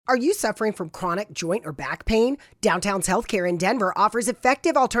Are you suffering from chronic joint or back pain? Downtown's Healthcare in Denver offers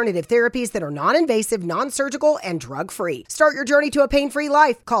effective alternative therapies that are non-invasive, non-surgical, and drug-free. Start your journey to a pain-free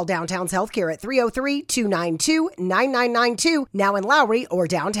life. Call Downtown's Healthcare at 303-292-9992, now in Lowry or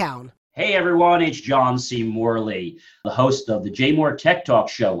downtown. Hey everyone, it's John C. Morley, the host of the J Moore Tech Talk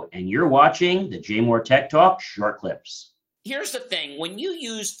Show, and you're watching the J Moore Tech Talk Short Clips. Here's the thing. When you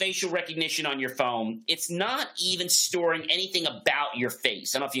use facial recognition on your phone, it's not even storing anything about your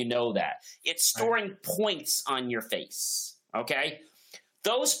face. I don't know if you know that. It's storing points on your face, okay?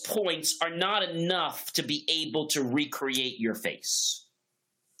 Those points are not enough to be able to recreate your face.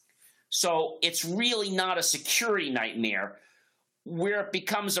 So it's really not a security nightmare. Where it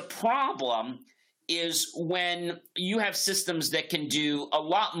becomes a problem is when you have systems that can do a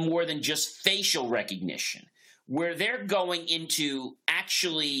lot more than just facial recognition, where they're going into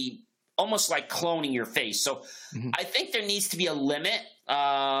actually almost like cloning your face. So I think there needs to be a limit.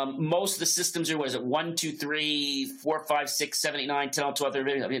 Most of the systems are, 1, 2, 3, 4, 5, 6, 7, 8, 9, 10, 12,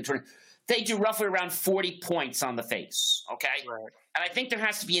 13, 20. They do roughly around 40 points on the face, okay? Right. And I think there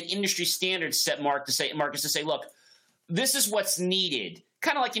has to be an industry standard set, Marcus, to say, look, this is what's needed.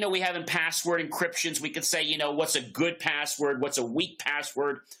 Kind of like, we have in password encryptions. We could say, what's a good password, what's a weak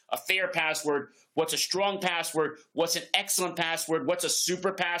password, a fair password, what's a strong password, what's an excellent password, what's a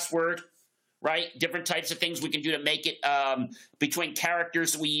super password, right? Different types of things we can do to make it between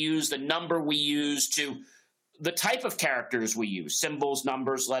characters that we use, the number we use, to the type of characters we use, symbols,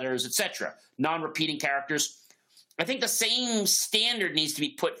 numbers, letters, etc., non-repeating characters. I think the same standard needs to be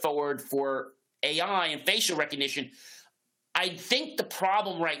put forward for AI and facial recognition. I think the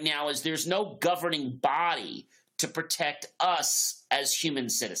problem right now is there's no governing body to protect us as human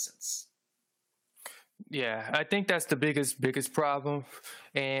citizens. Yeah, I think that's the biggest problem,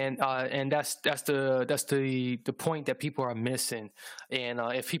 and that's the point that people are missing. And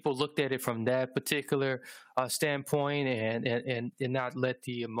if people looked at it from that particular standpoint, and not let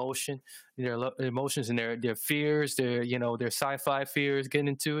the emotions and their fears, their sci-fi fears get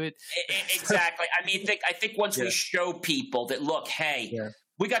into it. Exactly. I think once we show people that, look, hey,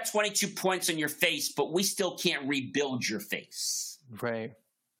 we got 22 points on your face, but we still can't rebuild your face. Right.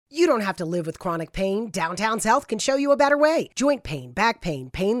 You don't have to live with chronic pain. Downtown's Health can show you a better way. Joint pain, back pain,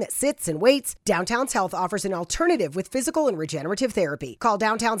 pain that sits and waits. Downtown's Health offers an alternative with physical and regenerative therapy. Call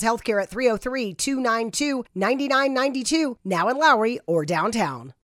Downtown's Healthcare at 303-292-9992, now in Lowry or downtown.